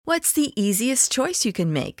What's the easiest choice you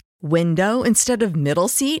can make? Window instead of middle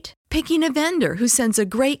seat? Picking a vendor who sends a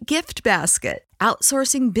great gift basket?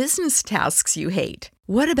 Outsourcing business tasks you hate?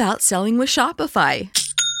 What about selling with Shopify?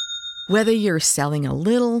 Whether you're selling a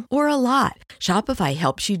little or a lot, Shopify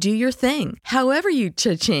helps you do your thing, however you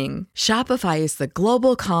cha-ching. Shopify is the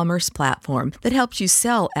global commerce platform that helps you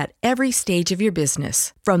sell at every stage of your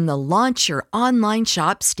business. From the launch your online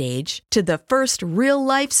shop stage to the first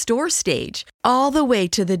real-life store stage, all the way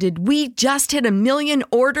to the did we just hit a million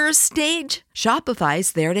orders stage.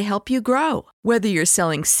 Shopify's there to help you grow. Whether you're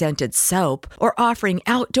selling scented soap or offering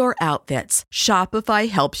outdoor outfits, Shopify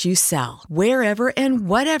helps you sell. Wherever and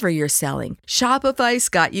whatever you're selling, Shopify's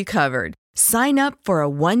got you covered. Sign up for a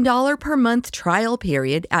 $1 per month trial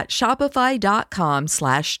period at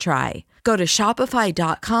shopify.com/try. Go to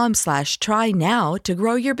shopify.com/try now to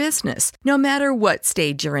grow your business, no matter what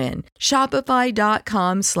stage you're in.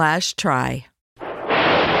 Shopify.com/try.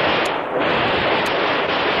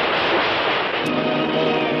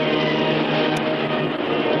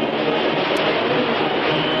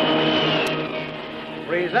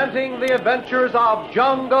 Presenting the adventures of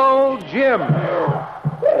Jungle Jim.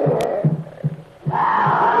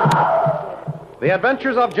 The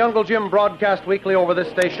Adventures of Jungle Jim, broadcast weekly over this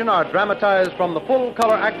station, are dramatized from the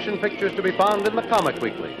full-color action pictures to be found in the Comic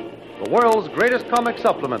Weekly, the world's greatest comic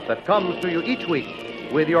supplement that comes to you each week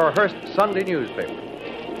with your Hearst Sunday newspaper.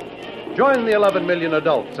 Join the 11 million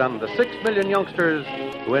adults and the 6 million youngsters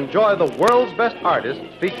who enjoy the world's best artists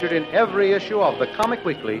featured in every issue of the Comic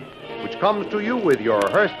Weekly, which comes to you with your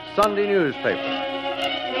Hearst Sunday newspaper.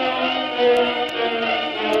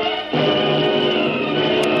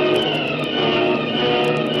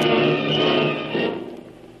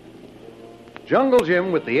 Jungle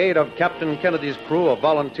Jim, with the aid of Captain Kennedy's crew of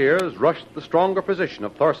volunteers, rushed the stronger position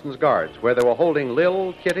of Thorsten's guards, where they were holding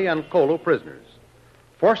Lil, Kitty, and Kolo prisoners,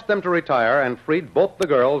 forced them to retire, and freed both the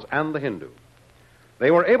girls and the Hindu. They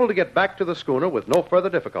were able to get back to the schooner with no further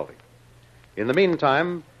difficulty. In the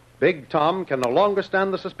meantime, Big Tom can no longer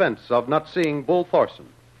stand the suspense of not seeing Bull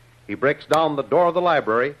Thorsten. He breaks down the door of the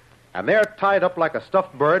library, and there, tied up like a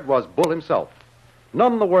stuffed bird, was Bull himself.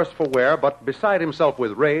 None the worse for wear, but beside himself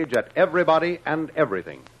with rage at everybody and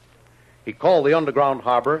everything. He called the underground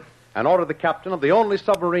harbor and ordered the captain of the only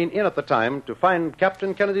submarine in at the time to find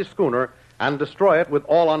Captain Kennedy's schooner and destroy it with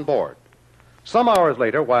all on board. Some hours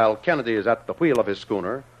later, while Kennedy is at the wheel of his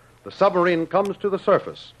schooner, the submarine comes to the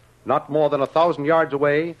surface, not more than 1,000 yards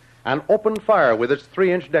away, and opened fire with its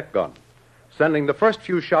 3-inch deck gun, sending the first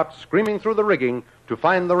few shots screaming through the rigging to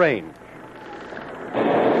find the range.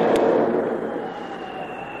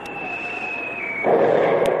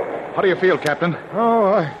 How do you feel, Captain?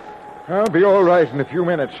 Oh, I'll be all right in a few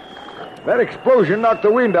minutes. That explosion knocked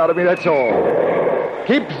the wind out of me, that's all.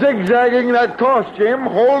 Keep zigzagging that course, Jim.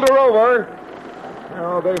 Hold her over.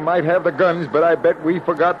 Oh, they might have the guns, but I bet we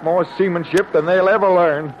forgot more seamanship than they'll ever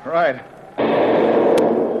learn. Right.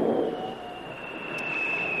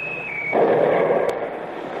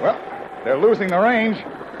 Well, they're losing the range.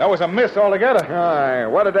 That was a miss altogether. Aye,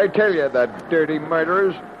 what did I tell you, the dirty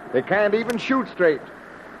murderers? They can't even shoot straight.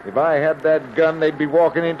 If I had that gun, they'd be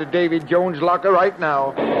walking into Davy Jones' locker right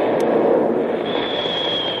now.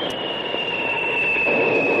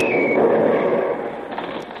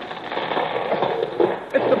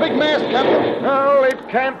 It's the big mast, Captain. Well, it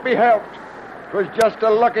can't be helped. It was just a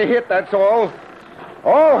lucky hit, that's all.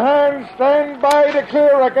 All hands stand by to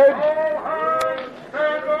clear wreckage.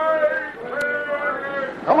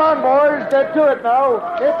 Come on, boys. Get to it now.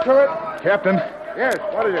 Get to it. Captain. Yes,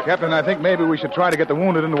 what is it? Captain, I think maybe we should try to get the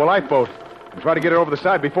wounded into a lifeboat and try to get it over the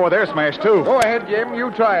side before they're smashed, too. Go ahead, Jim.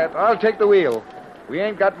 You try it. I'll take the wheel. We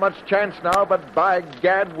ain't got much chance now, but by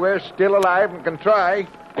gad, we're still alive and can try.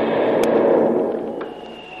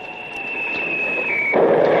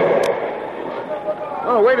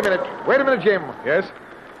 Oh, wait a minute. Wait a minute, Jim. Yes?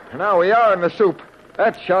 Now we are in the soup.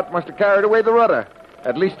 That shot must have carried away the rudder.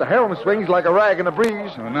 At least the helm swings like a rag in a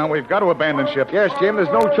breeze. So now we've got to abandon ship. Yes, Jim, there's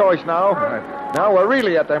no choice now. Right. Now we're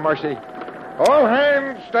really at their mercy. All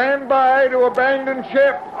hands stand by to abandon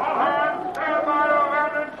ship. All hands stand by to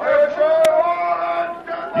abandon ship.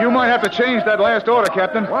 You might have to change that last order,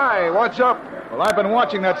 Captain. Why? What's up? Well, I've been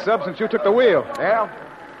watching that sub since you took the wheel. Yeah?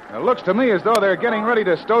 It looks to me as though they're getting ready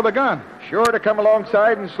to stow the gun. Sure to come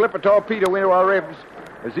alongside and slip a torpedo into our ribs.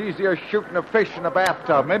 As easy as shooting a fish in a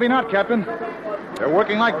bathtub. Maybe not, Captain. They're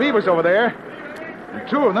working like beavers over there. And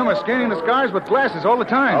 2 of them are scanning the skies with glasses all the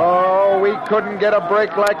time. Oh, we couldn't get a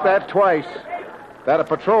break like that twice. That a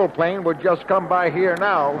patrol plane would just come by here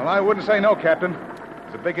now. Well, I wouldn't say no, Captain.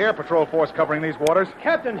 There's a big air patrol force covering these waters.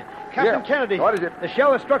 Captain Yeah. Kennedy. What is it? The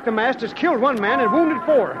shell that struck the mast has killed one man and wounded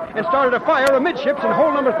 4, and started a fire amidships in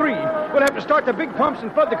hole number 3. We'll have to start the big pumps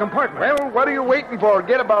and flood the compartment. Well, what are you waiting for?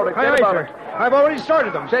 Get about it. Aye, Get aye, about sir. it. I've already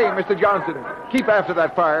started them. Say, Mr. Johnson, keep after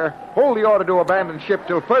that fire. Hold the order to abandon ship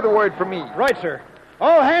till further word from me. Right, sir.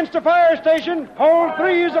 All hands to fire station. Hold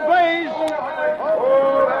 3 is ablaze.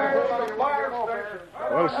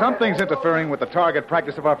 Well, something's interfering with the target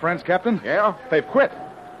practice of our friends, Captain. Yeah? They've quit.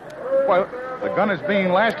 Well, the gun is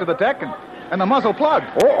being lashed to the deck and the muzzle plugged.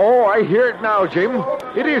 Oh, I hear it now, Jim.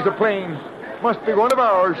 It is a plane. Must be one of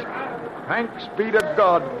ours. Thanks be to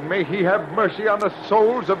God. May he have mercy on the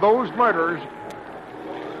souls of those murderers.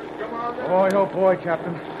 Boy, oh boy,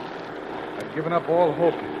 Captain. I've given up all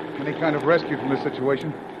hope of any kind of rescue from this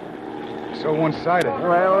situation. It's so one-sided.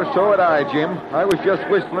 Well, so had I, Jim. I was just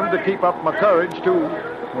whistling to keep up my courage, too.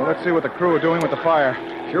 Well, let's see what the crew are doing with the fire.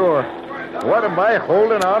 Sure. What am I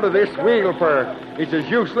holding on to this wheel for? It's as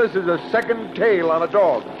useless as a second tail on a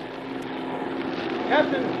dog.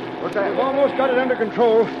 Captain, What's that? we've almost got it under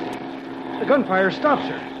control. The gunfire stops,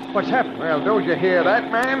 sir. What's happened? Well, don't you hear that,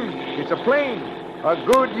 man? It's a plane. A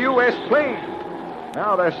good U.S. plane.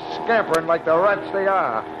 Now they're scampering like the rats they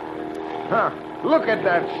are. Huh. Look at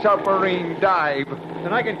that submarine dive.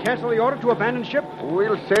 Then I can cancel the order to abandon ship?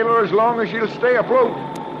 We'll sail her as long as she'll stay afloat.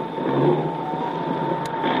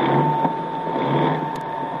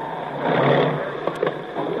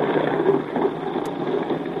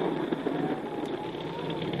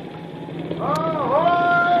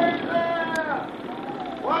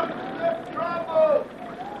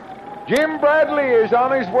 Jim Bradley is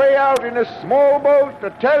on his way out in a small boat to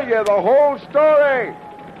tell you the whole story.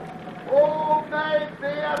 Who made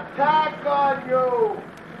the attack on you?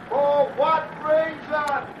 For what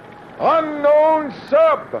reason? Unknown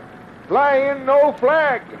sub, flying no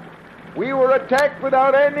flag. We were attacked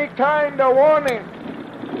without any kind of warning.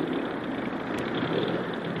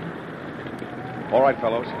 All right,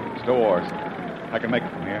 fellows. Stow oars. I can make it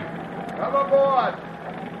from here. Come aboard.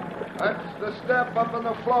 That's the step up in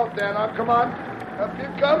the float there. Now, come on. Up you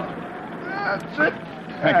come. That's it.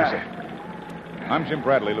 Thank you, sir. I'm Jim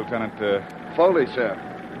Bradley, Lieutenant, Foley, sir.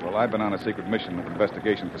 Well, I've been on a secret mission of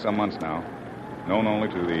investigation for some months now, known only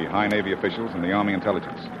to the high Navy officials and the Army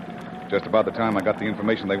intelligence. Just about the time I got the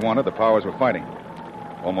information they wanted, the powers were fighting.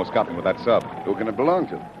 Almost got me with that sub. Who can it belong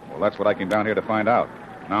to? Well, that's what I came down here to find out.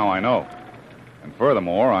 Now I know. And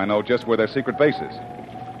furthermore, I know just where their secret base is.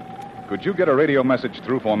 Could you get a radio message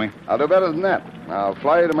through for me? I'll do better than that. I'll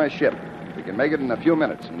fly you to my ship. We can make it in a few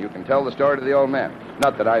minutes, and you can tell the story to the old man.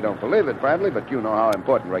 Not that I don't believe it, Bradley, but you know how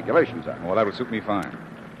important regulations are. Well, that would suit me fine.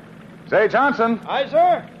 Say, Johnson, Aye,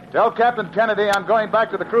 sir. tell Captain Kennedy I'm going back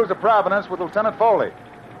to the cruise of Providence with Lieutenant Foley.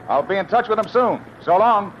 I'll be in touch with him soon. So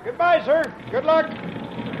long. Goodbye, sir. Good luck.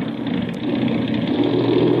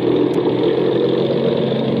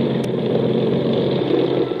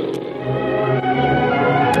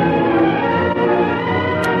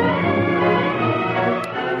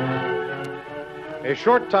 A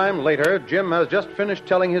short time later, Jim has just finished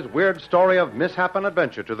telling his weird story of mishap and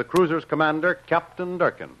adventure to the cruiser's commander, Captain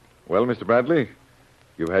Durkin. Well, Mr. Bradley,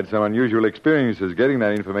 you've had some unusual experiences getting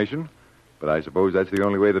that information, but I suppose that's the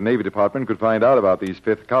only way the Navy Department could find out about these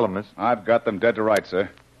fifth columnists. I've got them dead to rights, sir.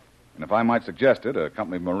 And if I might suggest it, a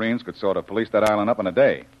company of Marines could sort of police that island up in a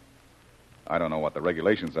day. I don't know what the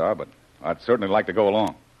regulations are, but I'd certainly like to go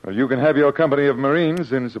along. Well, you can have your company of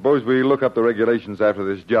Marines, and suppose we look up the regulations after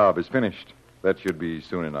this job is finished. That should be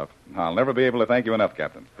soon enough. I'll never be able to thank you enough,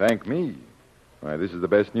 Captain. Thank me. Why, this is the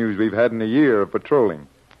best news we've had in a year of patrolling.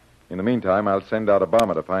 In the meantime, I'll send out a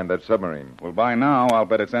bomber to find that submarine. Well, by now, I'll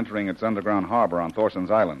bet it's entering its underground harbor on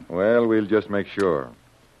Thorson's Island. Well, we'll just make sure.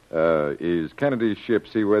 Is Kennedy's ship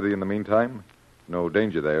seaworthy in the meantime? No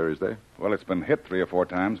danger there, is there? Well, it's been hit 3 or 4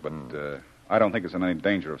 times, but I don't think it's in any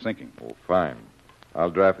danger of sinking. Oh, fine.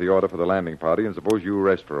 I'll draft the order for the landing party, and suppose you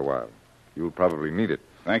rest for a while. You'll probably need it.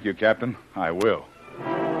 Thank you, Captain. I will.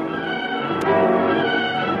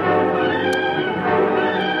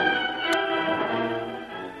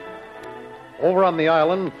 Over on the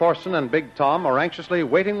island, Thorson and Big Tom are anxiously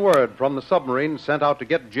waiting word from the submarine sent out to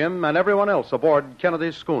get Jim and everyone else aboard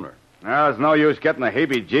Kennedy's schooner. There's no use getting the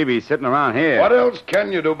heebie-jeebies sitting around here. What else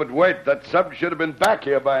can you do but wait? That sub should have been back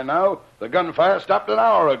here by now. The gunfire stopped an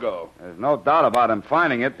hour ago. There's no doubt about him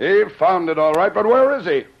finding it. He found it all right, but where is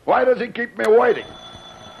he? Why does he keep me waiting?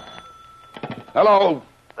 Hello.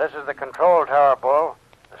 This is the control tower, Bull.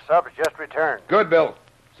 The sub's just returned. Good, Bill.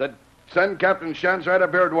 Said send Captain Shantz right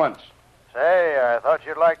up here at once. Say, I thought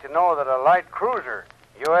you'd like to know that a light cruiser,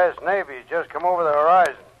 U.S. Navy's just come over the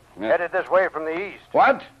horizon, Yeah. headed this way from the east.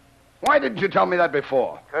 What? Why didn't you tell me that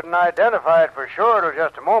before? Couldn't identify it for sure till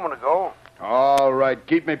just a moment ago. All right,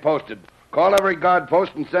 keep me posted. Call every guard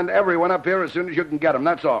post and send everyone up here as soon as you can get them.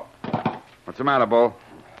 That's all. What's the matter, Bull?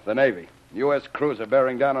 The Navy. U.S. cruiser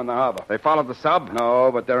bearing down on the harbor. They followed the sub?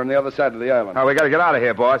 No, but they're on the other side of the island. Oh, we got to get out of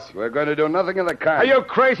here, boss. We're going to do nothing of the kind. Are you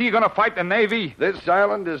crazy? You're going to fight the Navy? This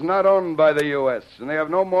island is not owned by the U.S., and they have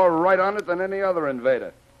no more right on it than any other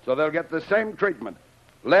invader. So they'll get the same treatment.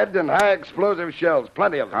 Lead and high explosive shells,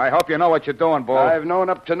 plenty of them. I hope you know what you're doing, Bull. I've known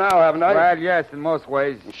up to now, haven't I? Well, yes, in most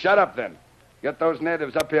ways. Shut up, then. Get those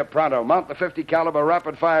natives up here pronto. Mount the 50 caliber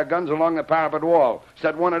rapid-fire guns along the parapet wall.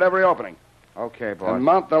 Set one at every opening. Okay, boss. And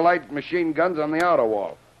mount the light machine guns on the outer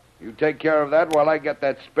wall. You take care of that while I get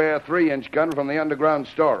that spare 3-inch gun from the underground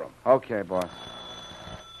storeroom. Okay, boss.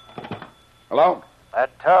 Hello?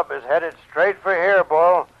 That tub is headed straight for here,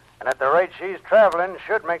 Bull. And at the rate she's traveling,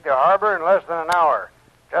 should make the harbor in less than an hour.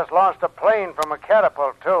 Just launched a plane from a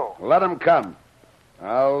catapult, too. Let 'em come.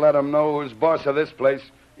 I'll let 'em know who's boss of this place.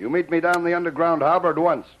 You meet me down the underground harbor at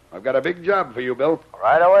once. I've got a big job for you, Bill.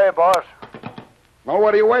 Right away, boss. Well,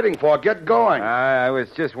 what are you waiting for? Get going. I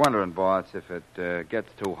was just wondering, boss, if it gets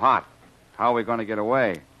too hot, how are we going to get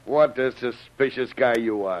away? What a suspicious guy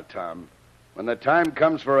you are, Tom. When the time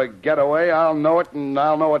comes for a getaway, I'll know it and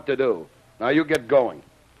I'll know what to do. Now, you get going.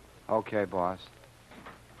 Okay, boss.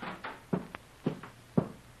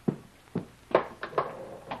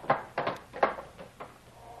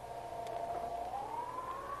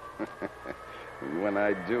 When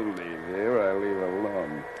I do leave here, I leave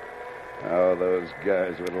alone. How those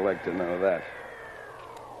guys would like to know that.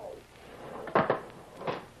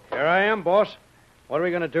 Here I am, boss. What are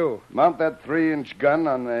we going to do? Mount that 3-inch gun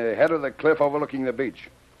on the head of the cliff overlooking the beach.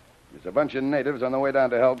 There's a bunch of natives on the way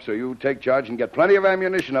down to help, so you take charge and get plenty of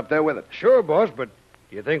ammunition up there with it. Sure, boss, but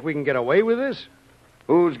do you think we can get away with this?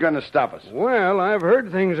 Who's going to stop us? Well, I've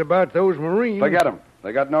heard things about those Marines. Forget them.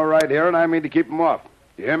 They got no right here, and I mean to keep them off.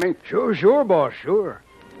 You hear me? Sure, boss, sure.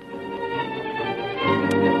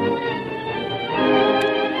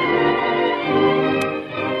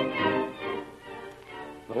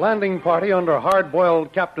 The landing party under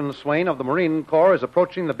hard-boiled Captain Swain of the Marine Corps is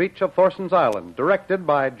approaching the beach of Thorson's Island, directed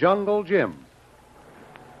by Jungle Jim.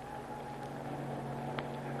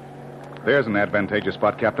 There's an advantageous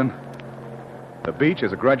spot, Captain. The beach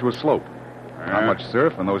is a gradual slope. Not much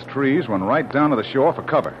surf, and those trees run right down to the shore for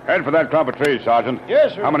cover. Head for that clump of trees, Sergeant.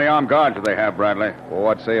 Yes, sir. How many armed guards do they have, Bradley? Oh,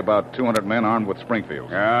 I'd say about 200 men armed with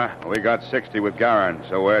Springfields. Yeah, we got 60 with Garin,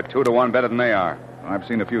 so we're 2 to 1 better than they are. I've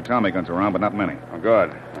seen a few Tommy guns around, but not many. Oh,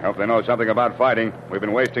 good. I hope they know something about fighting. We've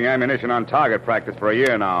been wasting ammunition on target practice for a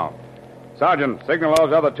year now. Sergeant, signal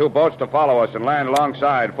those other 2 boats to follow us and land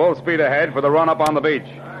alongside. Full speed ahead for the run-up on the beach.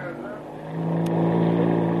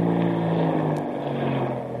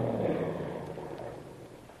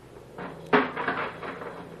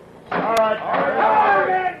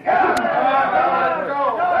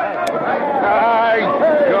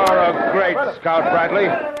 You're a great scout, Bradley.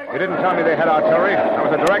 You didn't tell me they had artillery. That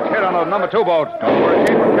was a direct hit on the number 2 boat. Don't worry,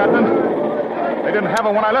 Captain. They didn't have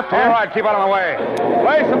them when I left here. All right, keep out of my way.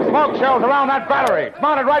 Lay some smoke shells around that battery. It's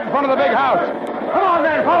mounted right in front of the big house. Come on,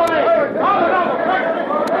 men, follow me. Follow it up.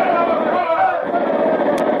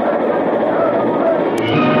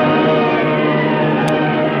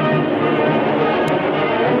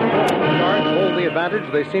 Guards hold the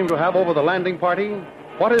advantage they seem to have over the landing party.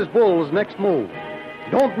 What is Bull's next move?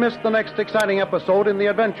 Don't miss the next exciting episode in the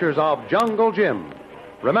adventures of Jungle Jim.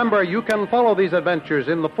 Remember, you can follow these adventures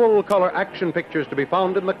in the full-color action pictures to be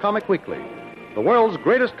found in the Comic Weekly, the world's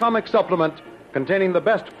greatest comic supplement containing the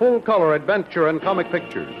best full-color adventure and comic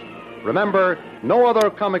pictures. Remember, no other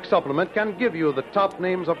comic supplement can give you the top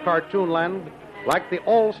names of Cartoonland like the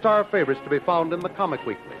all-star favorites to be found in the Comic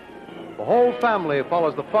Weekly. The whole family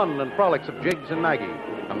follows the fun and frolics of Jiggs and Maggie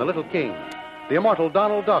and the Little King, the immortal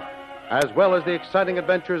Donald Duck, as well as the exciting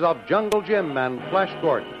adventures of Jungle Jim and Flash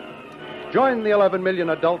Gordon. Join the 11 million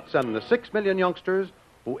adults and the 6 million youngsters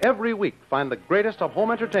who every week find the greatest of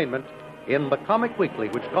home entertainment in the Comic Weekly,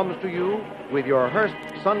 which comes to you with your Hearst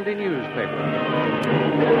Sunday newspaper.